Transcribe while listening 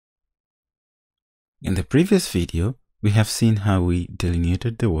In the previous video, we have seen how we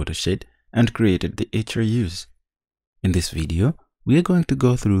delineated the watershed and created the HRUs. In this video, we are going to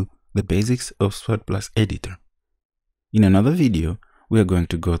go through the basics of SWAT Plus editor. In another video, we are going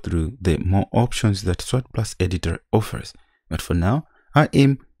to go through the more options that SWAT Plus editor offers. But for now, our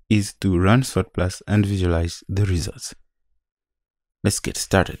aim is to run SWAT Plus and visualize the results. Let's get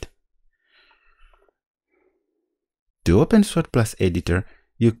started. To open SWAT Plus editor,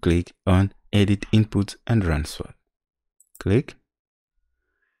 you click on Edit Inputs and Run SWAT. Click.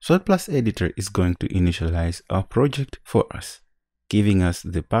 SWAT Plus editor is going to initialize our project for us, giving us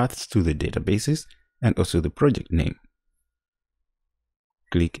the paths to the databases and also the project name.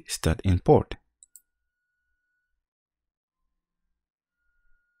 Click Start Import.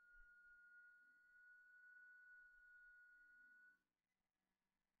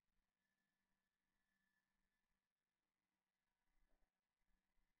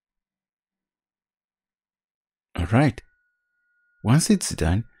 Alright, once it's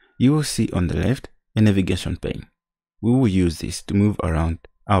done, you will see on the left a navigation pane. We will use this to move around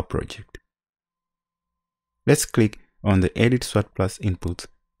our project. Let's click on the Edit SWAT Plus Inputs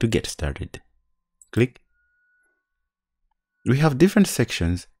to get started. Click. We have different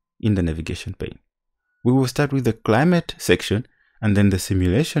sections in the navigation pane. We will start with the climate section and then the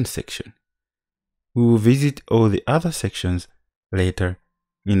simulation section. We will visit all the other sections later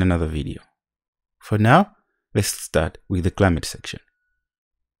in another video. For now, let's start with the climate section.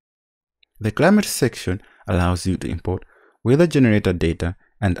 The climate section allows you to import weather generator data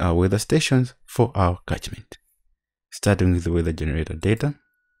and our weather stations for our catchment. Starting with the weather generator data.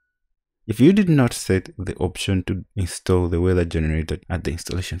 If you did not set the option to install the weather generator at the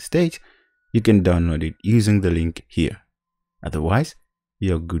installation stage, you can download it using the link here. Otherwise,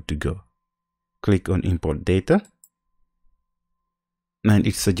 you're good to go. Click on Import Data, and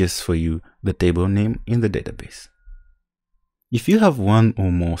it suggests for you the table name in the database. If you have one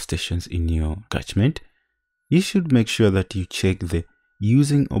or more stations in your catchment, you should make sure that you check the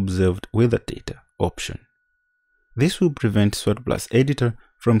Using Observed Weather Data option. This will prevent SWAT Plus editor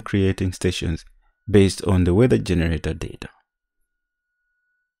from creating stations based on the weather generator data.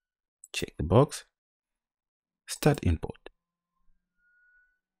 Check the box. Start Import.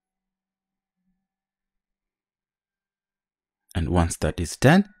 And once that is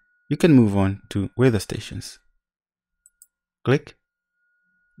done, you can move on to weather stations. Click.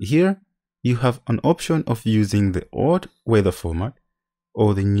 Here, you have an option of using the old weather format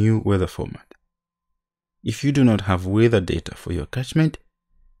or the new weather format. If you do not have weather data for your catchment,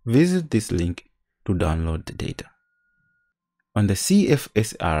 visit this link to download the data. On the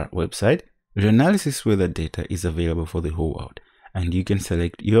CFSR website, reanalysis weather data is available for the whole world, and you can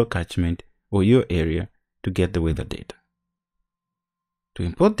select your catchment or your area to get the weather data. To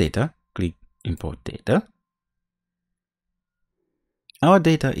import data, click Import Data. Our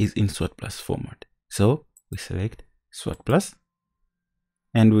data is in SWAT Plus format, so we select SWAT Plus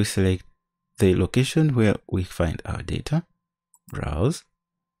and we select the location where we find our data, browse,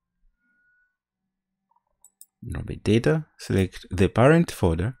 Robit Data, select the parent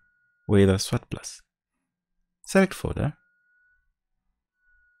folder, Weather SWAT Plus. Select folder,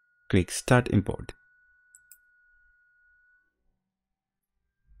 click Start Import.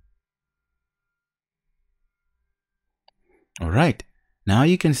 Alright, now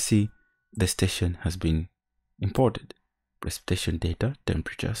you can see the station has been imported. Precipitation data,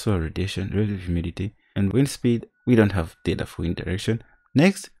 temperature, soil radiation, relative humidity, and wind speed. We don't have data for wind direction.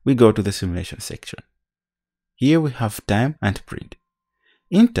 Next, we go to the simulation section. Here we have time and print.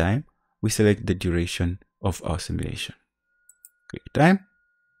 In time, we select the duration of our simulation. Click time.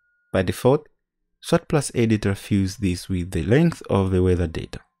 By default, SWAT Plus editor fills this with the length of the weather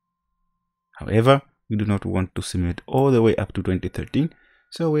data. However, we do not want to simulate all the way up to 2013,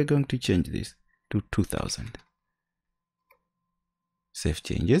 so we're going to change this to 2000. Save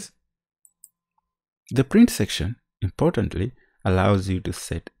changes. The print section, importantly, allows you to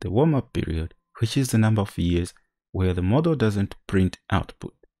set the warm-up period, which is the number of years where the model doesn't print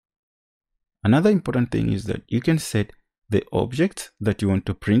output. Another important thing is that you can set the objects that you want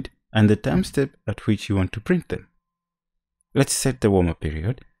to print and the time step at which you want to print them. Let's set the warm-up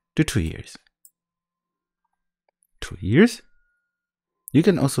period to 2 years. 2 years. You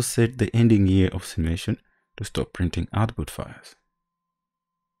can also set the ending year of simulation to stop printing output files.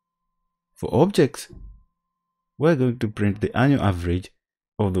 For objects, we're going to print the annual average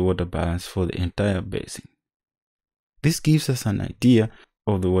of the water balance for the entire basin. This gives us an idea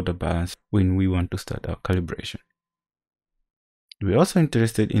of the water balance when we want to start our calibration. We're also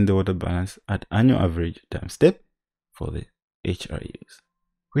interested in the water balance at annual average time step for the HRUs.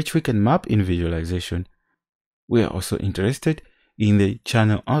 which we can map in visualization. We are also interested in the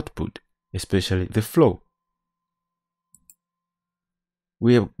channel output, especially the flow.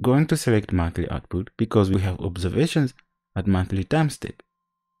 We are going to select monthly output because we have observations at monthly time step.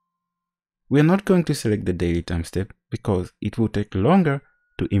 We are not going to select the daily time step because it will take longer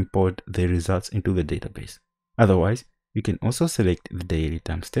to import the results into the database. Otherwise, you can also select the daily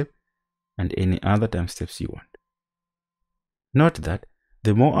time step and any other time steps you want. Note that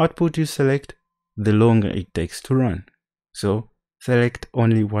the more output you select, the longer it takes to run. So select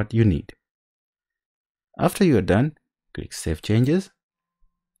only what you need. After you are done, click Save Changes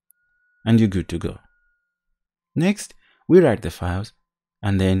and you're good to go. Next, we write the files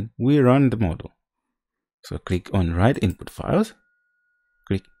and then we run the model. So click on Write Input Files,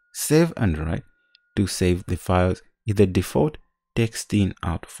 click Save and Write to save the files in the default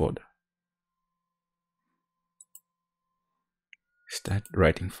text_in_out folder. Start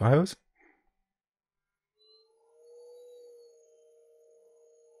writing files.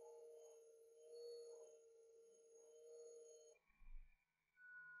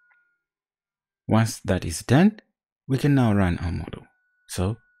 Once that is done, we can now run our model.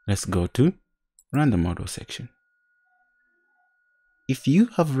 So let's go to Run the Model section. If you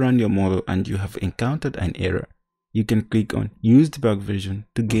have run your model and you have encountered an error, you can click on Use Debug Version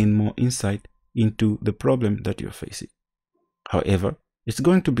to gain more insight into the problem that you're facing. However, it's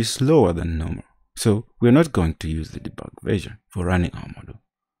going to be slower than normal, so we're not going to use the debug version for running our model.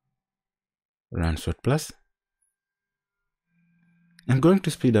 Run SWAT+. I'm going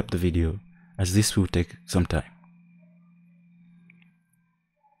to speed up the video as this will take some time.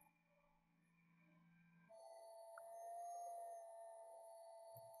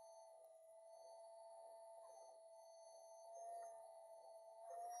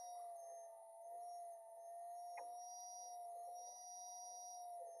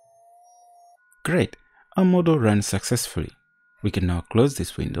 Great, our model ran successfully. We can now close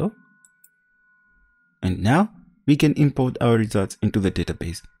this window. And now we can import our results into the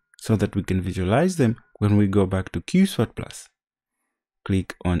database so that we can visualize them when we go back to QSWAT+.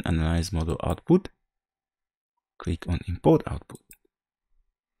 Click on Analyze Model Output. Click on Import Output.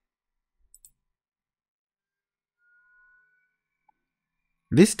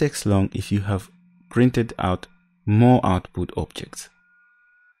 This takes long if you have printed out more output objects.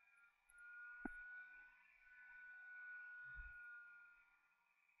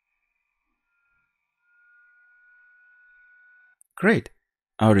 Great,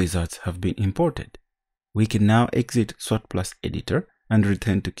 our results have been imported. We can now exit SWAT+ editor and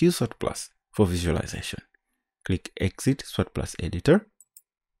return to QSWAT+ for visualization. Click Exit SWAT+ editor.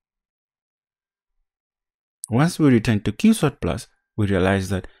 Once we return to QSWAT+, we realize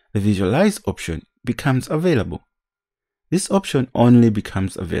that the Visualize option becomes available. This option only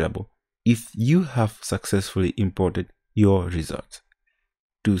becomes available if you have successfully imported your results.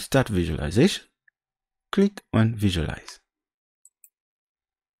 To start visualization, click on Visualize.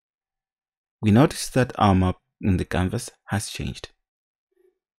 We notice that our map in the canvas has changed.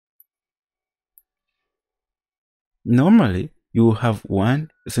 Normally, you will have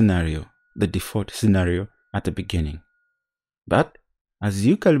one scenario, the default scenario, at the beginning. But as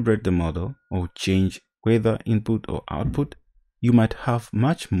you calibrate the model or change whether input or output, you might have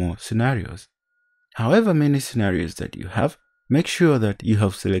much more scenarios. However many scenarios that you have, make sure that you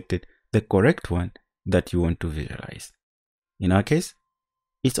have selected the correct one that you want to visualize. In our case,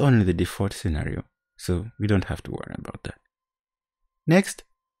 it's only the default scenario, so we don't have to worry about that. Next,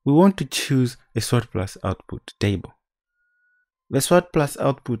 we want to choose a SWAT+ output table. The SWAT+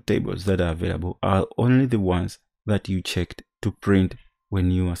 output tables that are available are only the ones that you checked to print when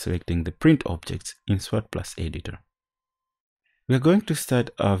you are selecting the print objects in SWAT+ editor. We are going to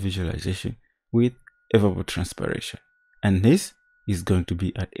start our visualization with evapotranspiration, and this is going to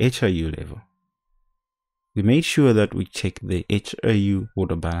be at HRU level. We made sure that we check the HRU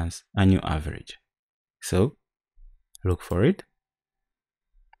water balance annual average. So look for it.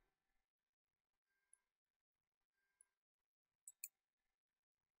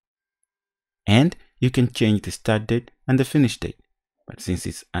 And you can change the start date and the finish date. But since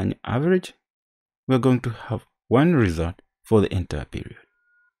it's annual average, we're going to have one result for the entire period.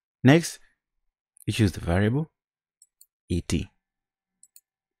 Next, you choose the variable ET.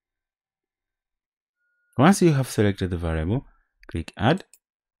 Once you have selected the variable, click Add,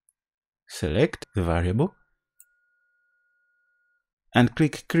 select the variable, and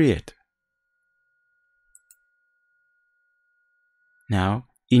click Create. Now,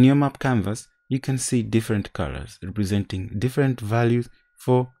 in your map canvas, you can see different colors representing different values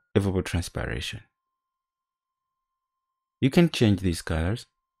for evapotranspiration. You can change these colors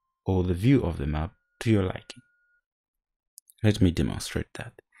or the view of the map to your liking. Let me demonstrate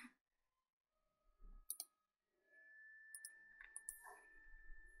that.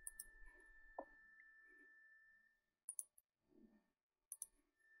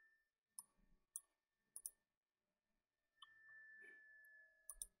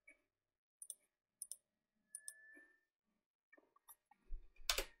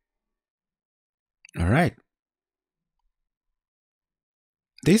 All right.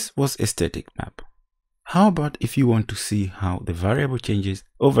 This was a static map. How about if you want to see how the variable changes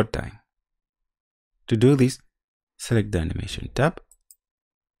over time? To do this, select the animation tab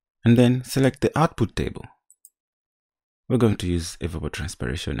and then select the output table. We're going to use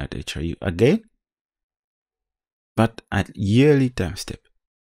transpiration at HRU again, but at yearly time step.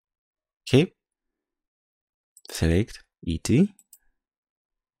 Okay. Select ET.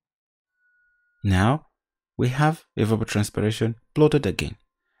 Now we have transpiration plotted again.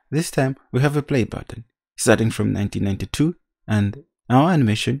 This time we have a play button starting from 1992 and our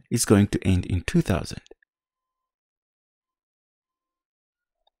animation is going to end in 2000.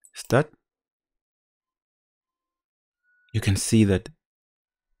 Start. You can see that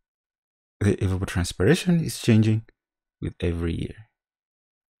the evapotranspiration is changing with every year.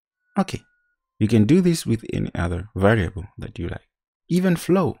 Okay, you can do this with any other variable that you like, even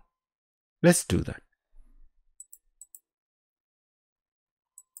flow. Let's do that.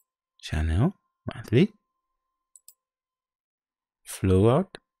 Channel, monthly, flow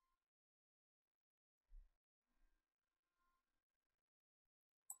out,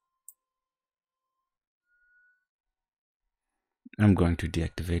 I'm going to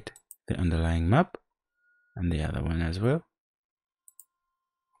deactivate the underlying map and the other one as well.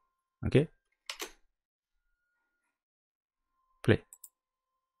 Okay. Play.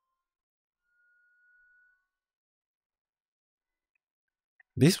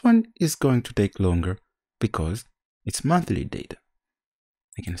 This one is going to take longer because it's monthly data.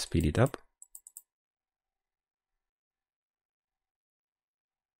 I can speed it up.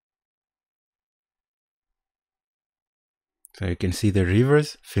 So you can see the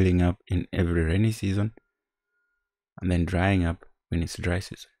rivers filling up in every rainy season and then drying up when it's dry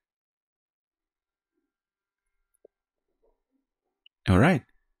season. All right.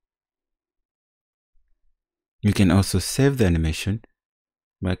 You can also save the animation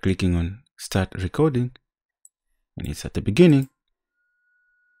by clicking on Start Recording when it's at the beginning.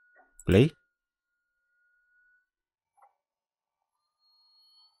 Play.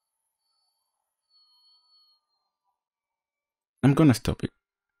 I'm gonna stop it.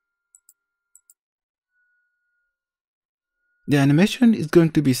 The animation is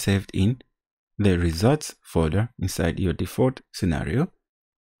going to be saved in the results folder inside your default scenario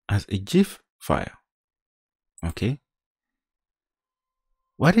as a GIF file. Okay.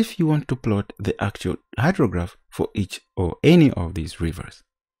 What if you want to plot the actual hydrograph for each or any of these rivers?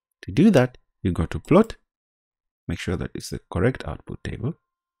 To do that, you go to plot, make sure that it's the correct output table.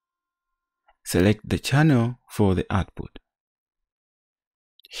 Select the channel for the output.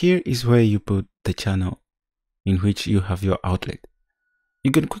 Here is where you put the channel in which you have your outlet.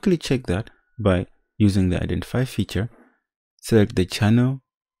 You can quickly check that by using the identify feature. Select the channel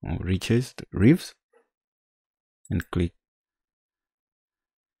or reaches the rivers and click.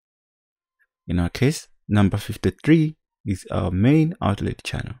 In our case, number 53 is our main outlet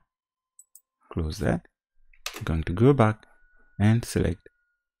channel. Close that. I'm going to go back and select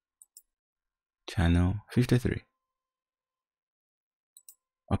channel 53.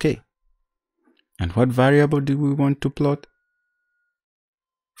 Okay. And what variable do we want to plot?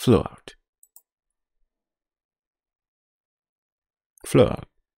 Flow out. Flow out.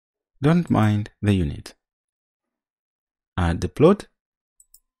 Don't mind the unit. Add the plot.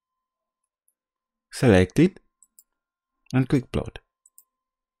 Select it and click plot.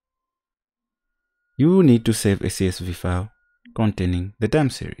 You will need to save a CSV file containing the time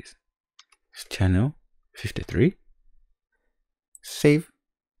series. Channel 53. Save.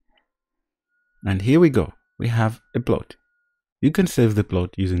 And here we go. We have a plot. You can save the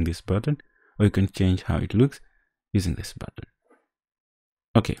plot using this button, or you can change how it looks using this button.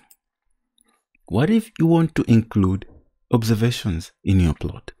 Okay. What if you want to include observations in your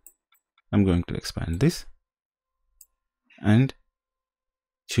plot? I'm going to expand this and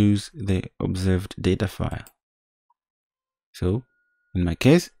choose the observed data file. So in my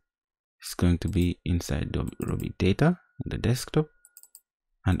case, it's going to be inside the Ruby data on the desktop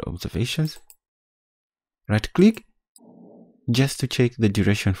and observations. Right click just to check the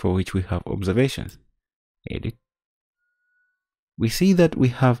duration for which we have observations. Edit. We see that we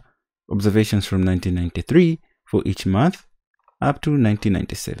have observations from 1993 for each month up to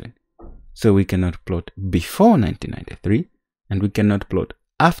 1997. So we cannot plot before 1993 and we cannot plot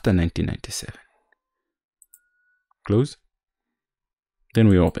after 1997. Close. Then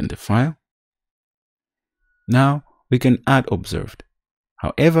we open the file. Now we can add observed.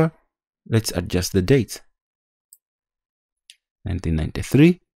 However, let's adjust the dates.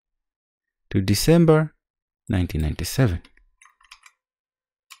 1993 to December 1997.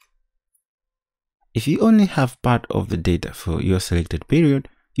 If you only have part of the data for your selected period,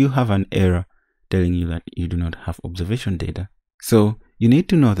 you have an error telling you that you do not have observation data. So you need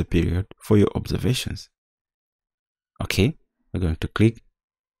to know the period for your observations. Okay, we're going to click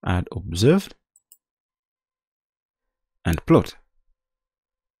Add Observed and Plot.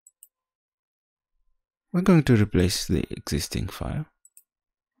 We're going to replace the existing file.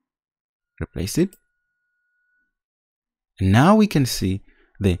 Replace it. And now we can see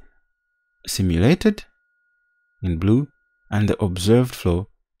the simulated in blue and the observed flow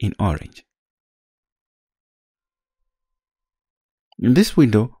in orange. In this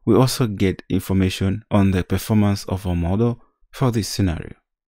window, we also get information on the performance of our model for this scenario.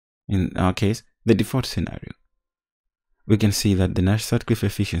 In our case, the default scenario. We can see that the Nash-Sutcliffe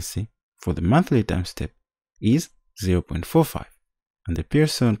efficiency for the monthly time step is 0.45 and the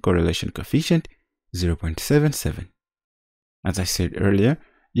Pearson correlation coefficient 0.77. As I said earlier,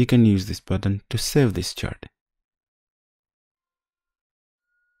 you can use this button to save this chart.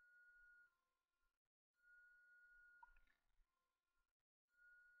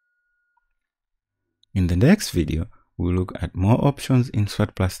 In the next video, we'll look at more options in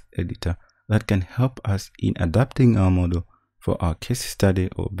SWAT Plus editor that can help us in adapting our model for our case study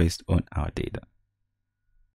or based on our data.